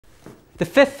The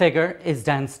fifth figure is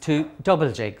danced to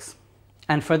double jigs.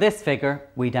 And for this figure,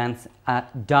 we dance a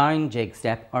down jig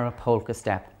step or a polka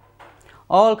step.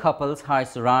 All couples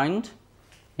house around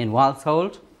in waltz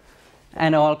hold,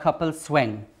 and all couples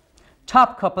swing.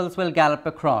 Top couples will gallop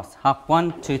across. Hop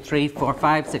 1, 2, 3, 4,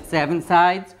 5, 6, 7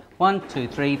 sides. 1, 2,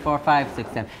 3, 4, 5, 6,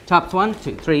 7. Tops 1,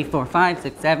 2, 3, 4, 5,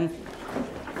 6, 7.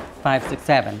 5, 6,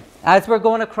 7. As we're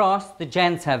going across, the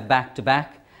gents have back to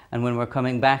back, and when we're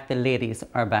coming back, the ladies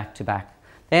are back to back.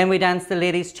 Then we dance the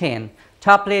ladies' chain.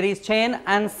 Top ladies' chain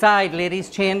and side ladies'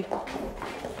 chain.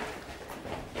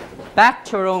 Back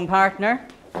to our own partner,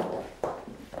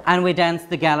 and we dance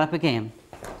the gallop again.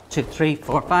 2, 3,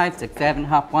 4, 5, 6, 7.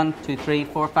 Hop 1, 2, 3,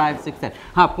 4, 5, 6, 7.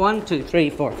 Hop 1, 2, 3,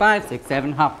 4, 5, 6,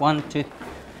 7. Hop 1, 2.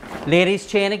 Ladies'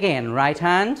 chain again. Right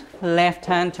hand, left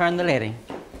hand, turn the lady.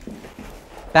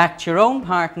 Back to your own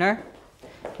partner,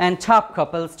 and top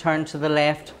couples turn to the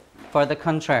left for the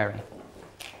contrary.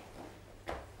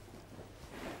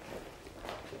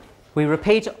 We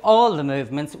repeat all the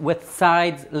movements with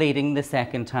sides leading the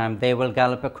second time. They will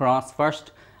gallop across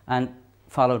first and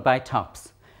followed by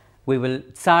tops.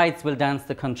 Sides will dance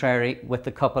the contrary with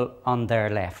the couple on their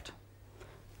left.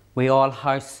 We all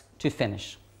house to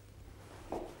finish.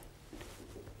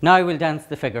 Now we'll dance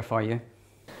the figure for you.